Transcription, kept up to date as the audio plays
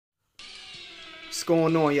What's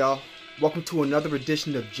going on, y'all? Welcome to another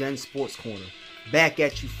edition of Gen Sports Corner. Back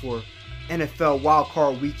at you for NFL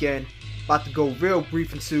Wildcard weekend. About to go real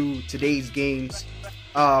brief into today's games.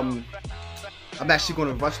 I'm actually going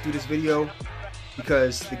to rush through this video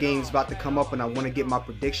because the game's about to come up and I want to get my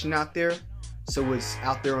prediction out there, so it's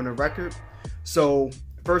out there on the record. So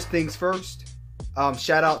first things first,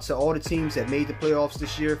 shout out to all the teams that made the playoffs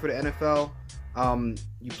this year for the NFL.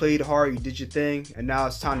 You played hard, you did your thing, and now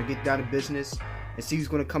it's time to get down to business and see who's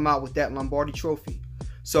going to come out with that Lombardi trophy.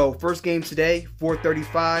 So first game today,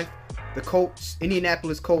 4:35, the Colts,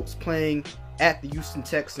 Indianapolis Colts playing at the Houston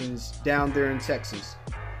Texans down there in Texas.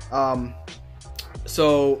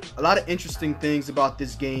 So a lot of interesting things about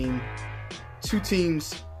this game. Two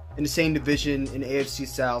teams in the same division in the AFC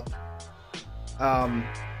South.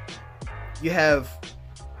 You have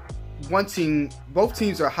one team, both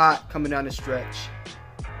teams are hot coming down the stretch.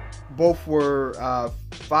 Both were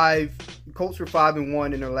Colts were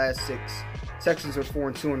 5-1 in their last 6. Texans are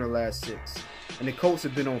 4-2 in their last 6. And the Colts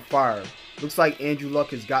have been on fire. Looks like Andrew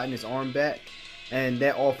Luck has gotten his arm back, and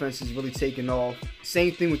that offense is really taking off.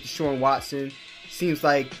 Same thing with Deshaun Watson. Seems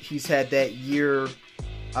like he's had that year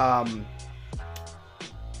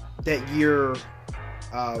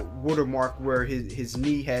watermark where his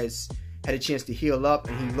knee has had a chance to heal up,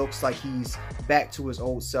 and he looks like he's back to his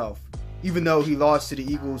old self. Even though he lost to the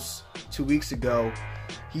Eagles 2 weeks ago,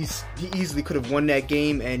 he easily could have won that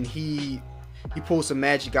game, and he pulled some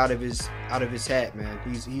magic out of his hat, man.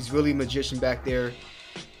 He's really a magician back there.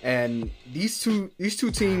 And these two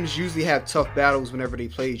teams usually have tough battles whenever they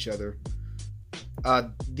play each other.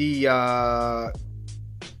 The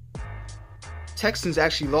Texans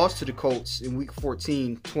actually lost to the Colts in Week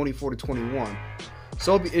 14, 24-21.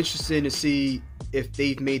 So it'll be interesting to see if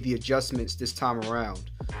they've made the adjustments this time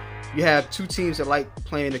around. You have two teams that like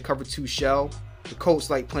playing the cover 2 shell. The Colts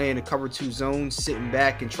like playing the cover 2 zone, sitting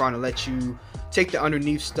back and trying to let you take the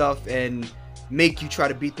underneath stuff and make you try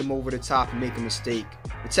to beat them over the top and make a mistake.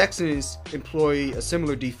 The Texans employ a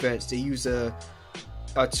similar defense. They use a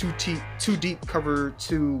two deep cover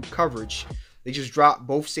 2 coverage. They just drop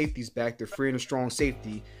both safeties back. They're free and a strong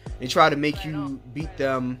safety. They try to make you beat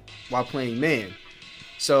them while playing man.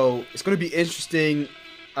 So it's going to be interesting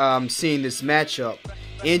seeing this matchup.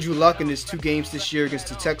 Andrew Luck in his 2 games this year against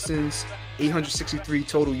the Texans, 863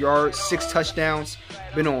 total yards, 6 touchdowns,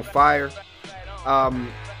 been on fire.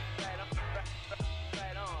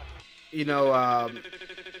 It's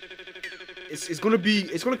going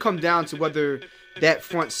to come down to whether that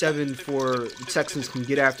front 7 for the Texans can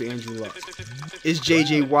get after Andrew Luck. Is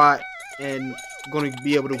J.J. Watt and going to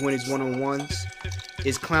be able to win his one-on-ones?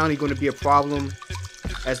 Is Clowney going to be a problem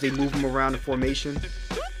as they move him around the formation?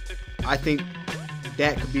 I think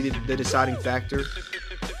that could be the deciding factor.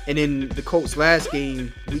 And in the Colts' last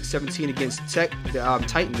game, Week 17 against the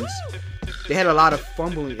Titans, they had a lot of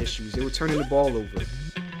fumbling issues. They were turning the ball over.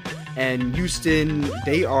 And Houston,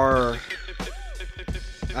 I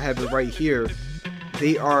have it right here,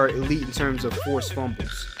 they are elite in terms of forced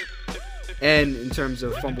fumbles and in terms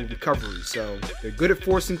of fumble recovery. So they're good at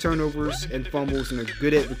forcing turnovers and fumbles, and they're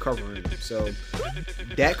good at recovering them. So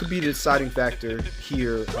that could be the deciding factor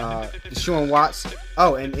here. Deshaun Watson.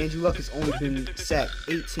 Oh, and Andrew Luck has only been sacked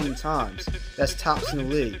 18 times. That's tops in the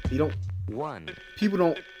league. People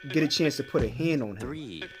don't get a chance to put a hand on him.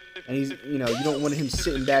 And he's, you don't want him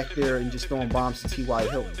sitting back there and just throwing bombs to T.Y.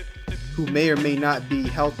 Hilton, who may or may not be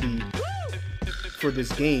healthy for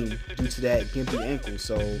this game due to that gimpy ankle.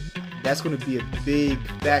 So that's going to be a big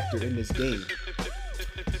factor in this game.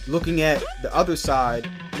 Looking at the other side,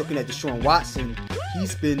 looking at Deshaun Watson,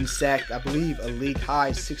 he's been sacked, I believe, a league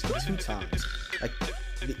high 62 times. Like,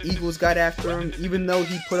 the Eagles got after him, even though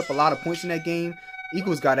he put up a lot of points in that game.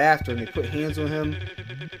 Eagles got after him, they put hands on him,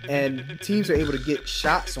 and teams are able to get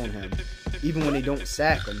shots on him even when they don't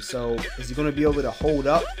sack him. So is he going to be able to hold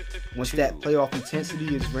up once that playoff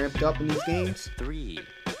intensity is ramped up in these games?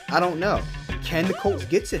 I don't know. Can the Colts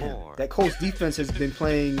get to him? That Colts defense has been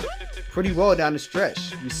playing pretty well down the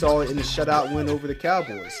stretch. We saw it in the shutout win over the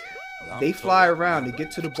Cowboys. They fly around, they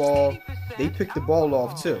get to the ball, they pick the ball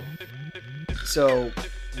off too. So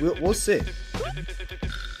we'll see.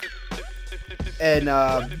 And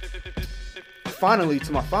finally,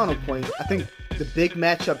 to my final point, I think the big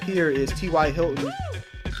matchup here is T.Y. Hilton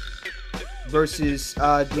versus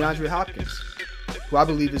DeAndre Hopkins, who I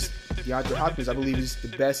believe is the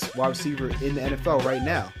best wide receiver in the NFL right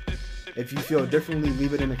now. If you feel differently,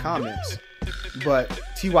 leave it in the comments. But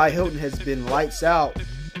T.Y. Hilton has been lights out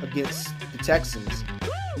against the Texans.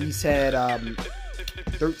 He's had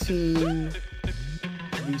 13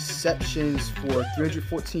 receptions for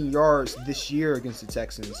 314 yards this year against the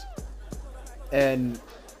Texans. And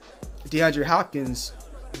DeAndre Hopkins,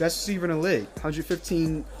 best receiver in the league,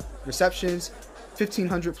 115 receptions,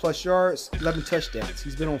 1,500 plus yards, 11 touchdowns.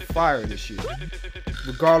 He's been on fire this year,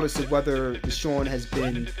 regardless of whether it's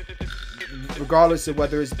been a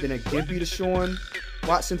gimpy Deshaun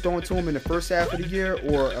Watson throwing to him in the first half of the year,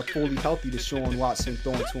 or a fully healthy Deshaun Watson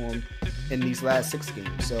throwing to him in these last 6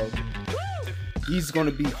 games. So he's going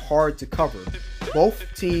to be hard to cover. Both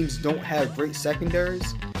teams don't have great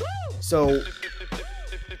secondaries, so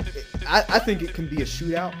I think it can be a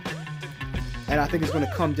shootout. And I think it's going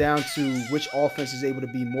to come down to which offense is able to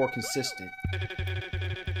be more consistent.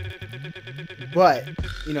 But,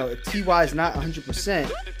 you know, if T.Y. is not 100%,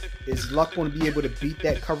 is Luck going to be able to beat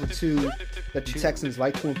that cover 2 that the Texans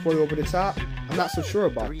like to employ over the top? I'm not so sure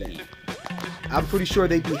about that. I'm pretty sure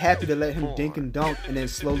they'd be happy to let him dink and dunk and then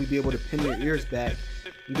slowly be able to pin their ears back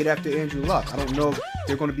and get after Andrew Luck. I don't know if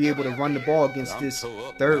they're going to be able to run the ball against this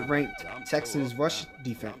 3rd-ranked Texans rush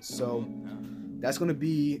defense. So that's going to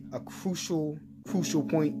be a crucial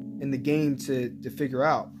point in the game to figure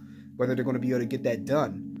out whether they're going to be able to get that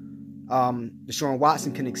done. Deshaun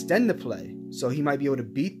Watson can extend the play, so he might be able to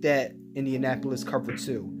beat that Indianapolis cover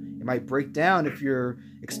 2. It might break down if you're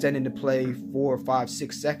extending the play 4, 5,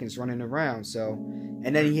 6 seconds running around. So,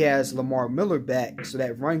 and then he has Lamar Miller back, so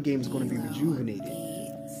that run game is going to be rejuvenated.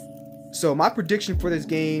 So my prediction for this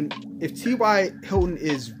game, if T.Y. Hilton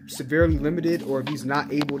is severely limited or if he's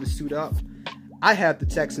not able to suit up, I have the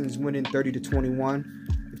Texans winning 30-21.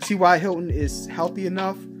 If T.Y. Hilton is healthy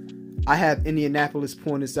enough, I have Indianapolis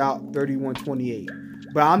pulling this out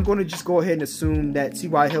 31-28. But I'm going to just go ahead and assume that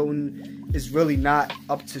T.Y. Hilton is really not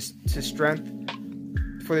up to strength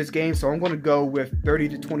for this game. So I'm going to go with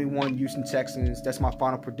 30-21 Houston Texans. That's my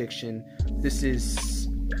final prediction. This is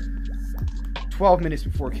 12 minutes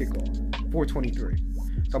before kickoff, 4:23. So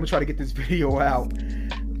I'm going to try to get this video out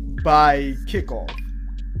by kickoff,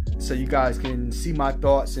 so you guys can see my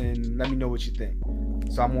thoughts and let me know what you think.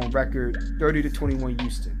 So I'm on record 30-21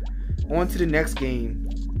 Houston. On to the next game.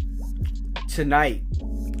 Tonight,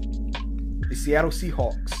 the Seattle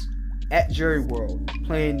Seahawks at Jerry World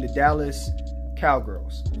playing the Dallas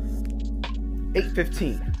Cowgirls.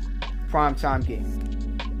 8:15 primetime game.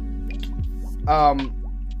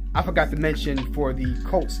 I forgot to mention for the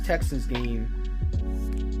Colts-Texans game,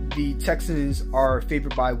 the Texans are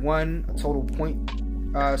favored by 1, a total point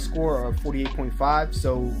score of 48.5.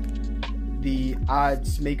 So the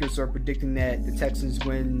odds makers are predicting that the Texans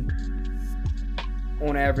win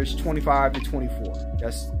on average 25-24.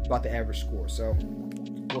 That's about the average score. So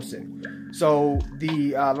we'll see. So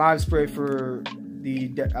the line spread for the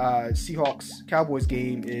Seahawks-Cowboys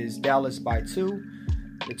game is Dallas by 2.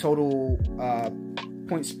 The total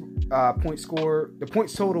points score, the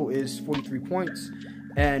points total is 43 points,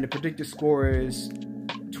 and the predicted score is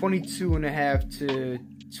 22.5 to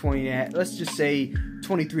 20.5. Let's just say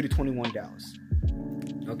 23-21 Dallas.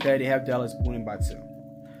 Okay, they have Dallas winning by 2.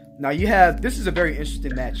 Now this is a very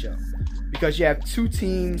interesting matchup because you have 2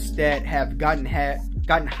 teams that have gotten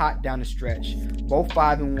hot down the stretch, both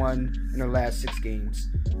 5-1 in their last 6 games.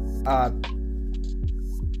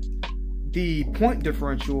 The point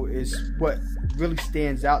differential is what really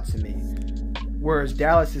stands out to me. Whereas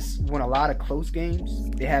Dallas has won a lot of close games,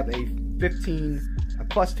 they have a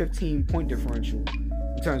plus 15 point differential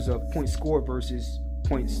in terms of points scored versus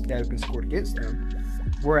points that have been scored against them.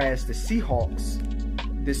 Whereas the Seahawks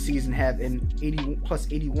this season have an plus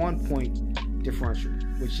 81 point differential,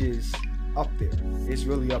 which is up there. It's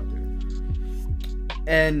really up there.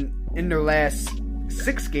 And in their last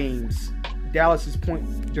 6 games, Dallas's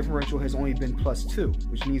point differential has only been plus 2,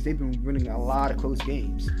 which means they've been winning a lot of close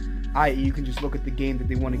games. I.e., you can just look at the game that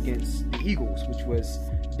they won against the Eagles, which was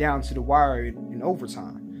down to the wire in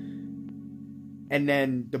overtime. And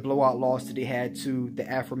then the blowout loss that they had to the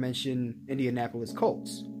aforementioned Indianapolis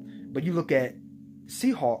Colts. But you look at the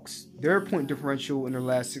Seahawks, their point differential in their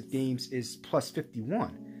last 6 games is plus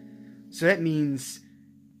 51. So that means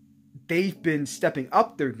they've been stepping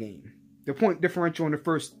up their game. Their point differential in the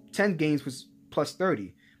first 10 games was plus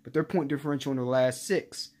 30, but their point differential in the last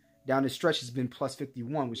 6 down the stretch has been plus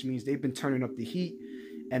 51, which means they've been turning up the heat,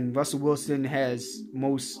 and Russell Wilson has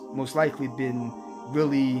most likely been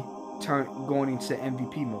really going into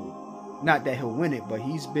MVP mode. Not that he'll win it, but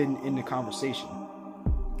he's been in the conversation.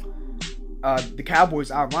 The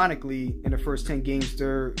Cowboys, ironically, in the first 10 games,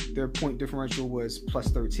 their point differential was plus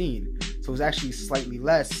 13, so it was actually slightly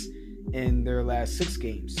less in their last 6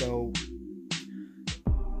 games. So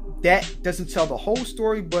that doesn't tell the whole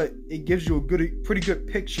story, but it gives you a pretty good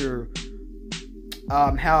picture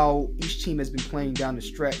how each team has been playing down the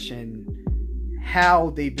stretch and how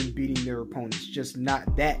they've been beating their opponents, just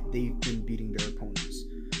not that they've been beating their opponents.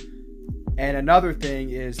 And another thing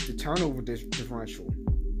is the turnover differential.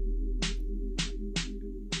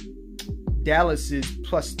 Dallas is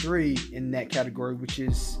 +3 in that category, which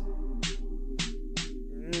is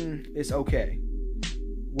it's okay.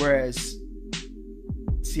 Whereas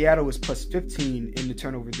Seattle is +15 in the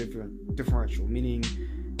turnover differential, meaning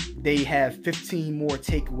they have 15 more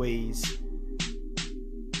takeaways.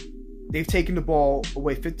 They've taken the ball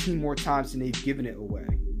away 15 more times than they've given it away,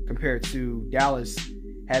 compared to Dallas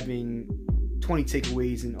having 20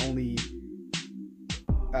 takeaways and only,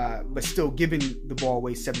 but still giving the ball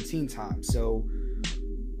away 17 times. So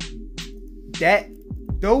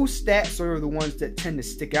those stats are the ones that tend to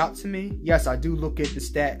stick out to me. Yes, I do look at the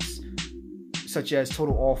stats such as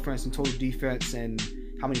total offense and total defense and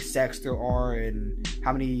how many sacks there are and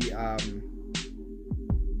how many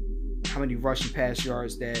rush and pass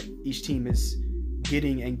yards that each team is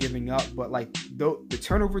getting and giving up. But like the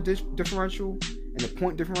turnover differential and the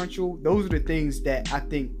point differential, those are the things that I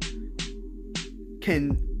think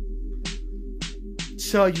can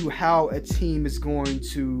tell you how a team is going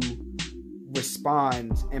to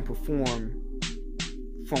respond and perform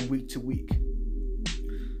from week to week.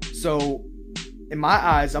 So in my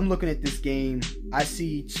eyes, I'm looking at this game, I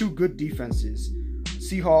see two good defenses.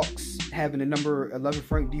 Seahawks having the number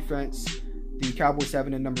 11th ranked defense, the Cowboys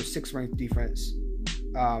having the number 6th ranked defense.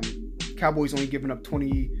 Cowboys only giving up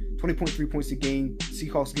 20.3 points a game.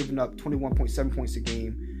 Seahawks giving up 21.7 points a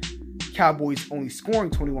game. Cowboys only scoring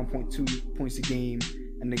 21.2 points a game,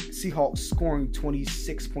 and the Seahawks scoring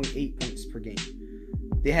 26.8 points per game.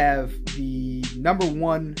 They have the number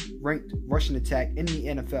 1 ranked rushing attack in the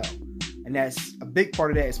NFL, and that's a big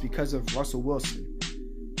part of that is because of Russell Wilson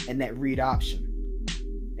and that read option.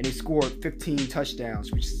 And they scored 15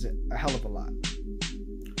 touchdowns, which is a hell of a lot.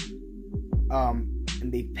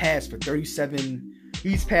 And they passed for 37.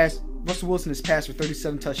 Russell Wilson has passed for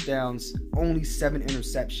 37 touchdowns, only 7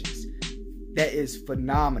 interceptions. That is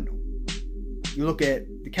phenomenal. You look at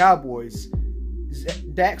the Cowboys,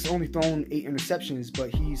 Dak's only thrown 8 interceptions, but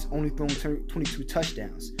he's only thrown 22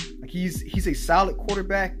 touchdowns. Like he's a solid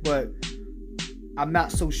quarterback, but I'm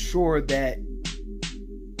not so sure that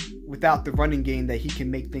without the running game that he can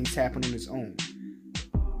make things happen on his own.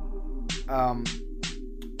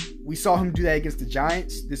 We saw him do that against the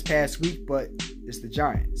Giants this past week, but it's the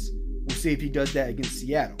Giants. We'll see if he does that against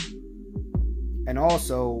Seattle. And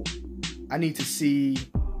also, I need to see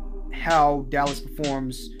how Dallas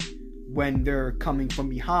performs when they're coming from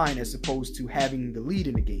behind as opposed to having the lead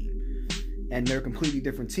in the game. And they're a completely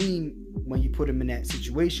different team when you put them in that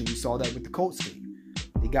situation. We saw that with the Colts game.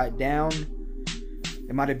 They got down.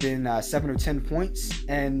 It might have been 7 or 10 points,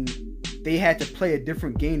 and they had to play a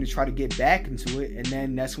different game to try to get back into it, and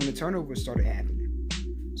then that's when the turnovers started happening.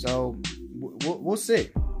 So we'll see.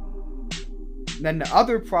 And then the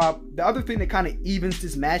other thing that kind of evens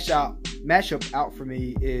this matchup out for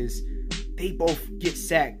me is they both get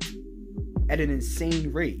sacked at an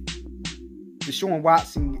insane rate. Deshaun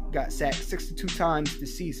Watson got sacked 62 times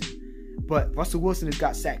this season, but Russell Wilson has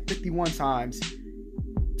got sacked 51 times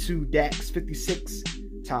to Dak's 56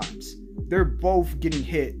 times. They're both getting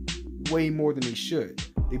hit way more than they should.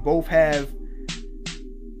 They both have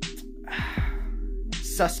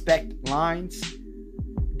suspect lines.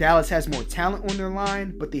 Dallas has more talent on their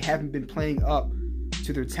line, but they haven't been playing up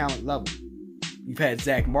to their talent level. You've had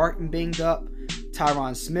Zach Martin banged up,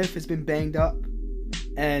 Tyron Smith has been banged up,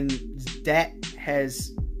 and Dak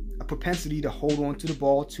has a propensity to hold on to the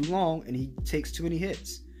ball too long, and he takes too many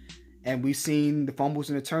hits. And we've seen the fumbles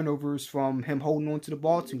and the turnovers from him holding on to the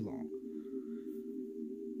ball too long.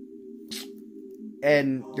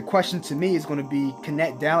 And the question to me is going to be, can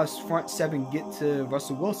that Dallas front seven get to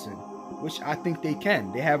Russell Wilson? Which I think they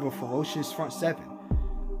can. They have a ferocious front seven.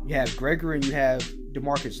 You have Gregory and you have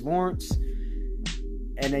DeMarcus Lawrence.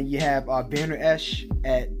 And then you have Banner Esch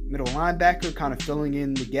at middle linebacker, kind of filling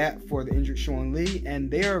in the gap for the injured Sean Lee. And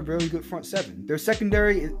they are a very good front seven. Their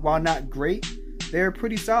secondary, while not great, they're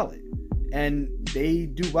pretty solid. And they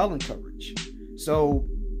do well in coverage. So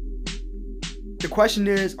the question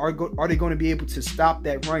is, are they going to be able to stop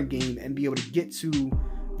that run game and be able to get to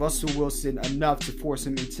Russell Wilson enough to force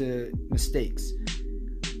him into mistakes?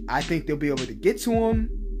 I think they'll be able to get to him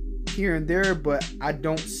here and there, but I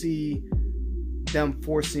don't see them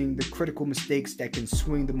forcing the critical mistakes that can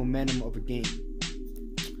swing the momentum of a game.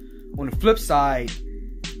 On the flip side,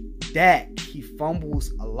 Dak, he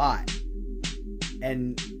fumbles a lot.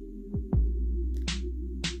 And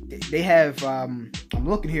they have, I'm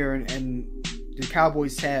looking here, and the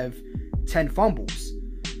Cowboys have 10 fumbles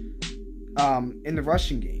in the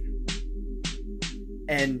rushing game.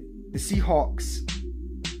 And the Seahawks,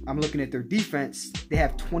 I'm looking at their defense, they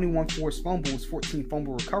have 21 forced fumbles, 14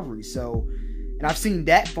 fumble recoveries. So, and I've seen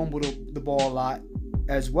Dak fumble the ball a lot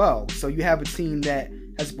as well. So you have a team that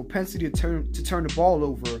has a propensity to turn the ball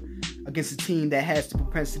over against a team that has the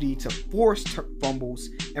propensity to force fumbles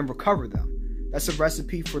and recover them. That's a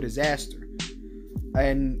recipe for disaster.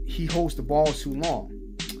 And he holds the ball too long.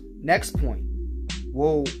 Next point.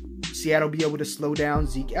 Will Seattle be able to slow down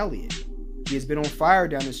Zeke Elliott? He has been on fire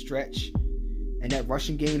down the stretch, and that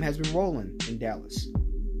rushing game has been rolling in Dallas.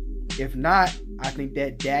 If not, I think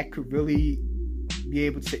that Dak could really be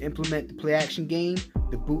able to implement the play-action game,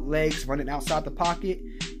 the bootlegs, running outside the pocket,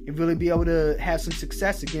 and really be able to have some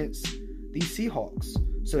success against these Seahawks.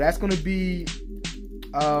 So that's going to be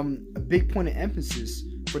a big point of emphasis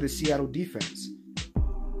for the Seattle defense.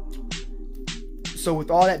 So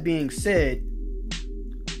with all that being said,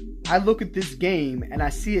 I look at this game and I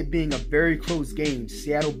see it being a very close game,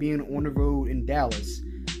 Seattle being on the road in Dallas.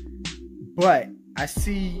 But I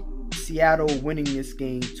see Seattle winning this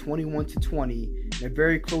game 21-20 in a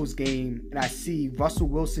very close game, and I see Russell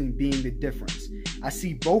Wilson being the difference. I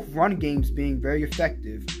see both run games being very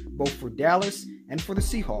effective, both for Dallas and for the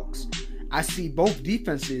Seahawks. I see both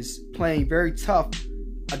defenses playing very tough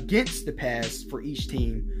against the pass for each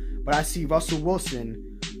team, but I see Russell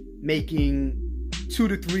Wilson making 2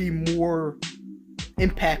 to 3 more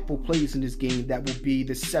impactful plays in this game that will be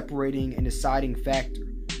the separating and deciding factor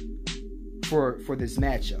for this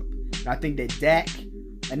matchup. And I think that Dak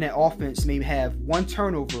and that offense may have one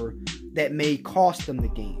turnover that may cost them the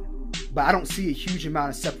game, but I don't see a huge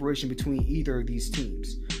amount of separation between either of these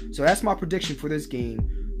teams. So that's my prediction for this game,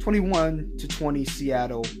 21-20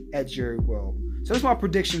 Seattle at Jerry World. So that's my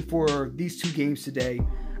prediction for these two games today.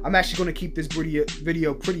 I'm actually going to keep this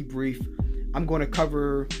video pretty brief. I'm going to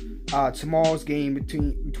cover tomorrow's game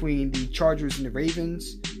between the Chargers and the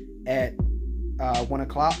Ravens at 1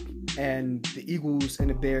 o'clock, and the Eagles and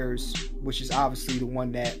the Bears, which is obviously the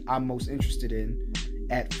one that I'm most interested in,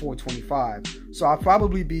 at 4:25. So I'll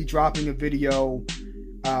probably be dropping a video,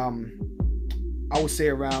 I would say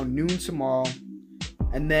around noon tomorrow,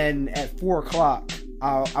 and then at 4 o'clock,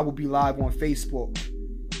 I will be live on Facebook.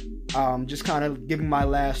 Just kind of giving my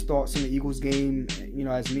last thoughts on the Eagles game,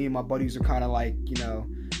 as me and my buddies are kind of like,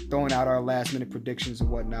 throwing out our last minute predictions and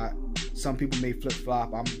whatnot. Some people may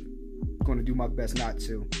flip-flop. I'm going to do my best not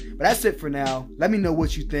to. But that's it for now. Let me know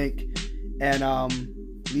what you think, and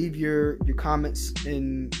leave your comments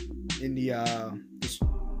in the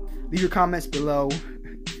leave your comments below.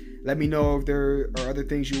 Let me know if there are other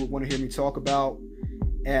things you would want to hear me talk about,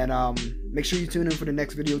 and make sure you tune in for the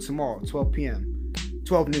next video tomorrow, 12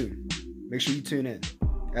 noon. Make sure you tune in.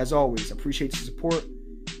 As always, appreciate the support.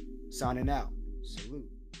 Signing out. Salute.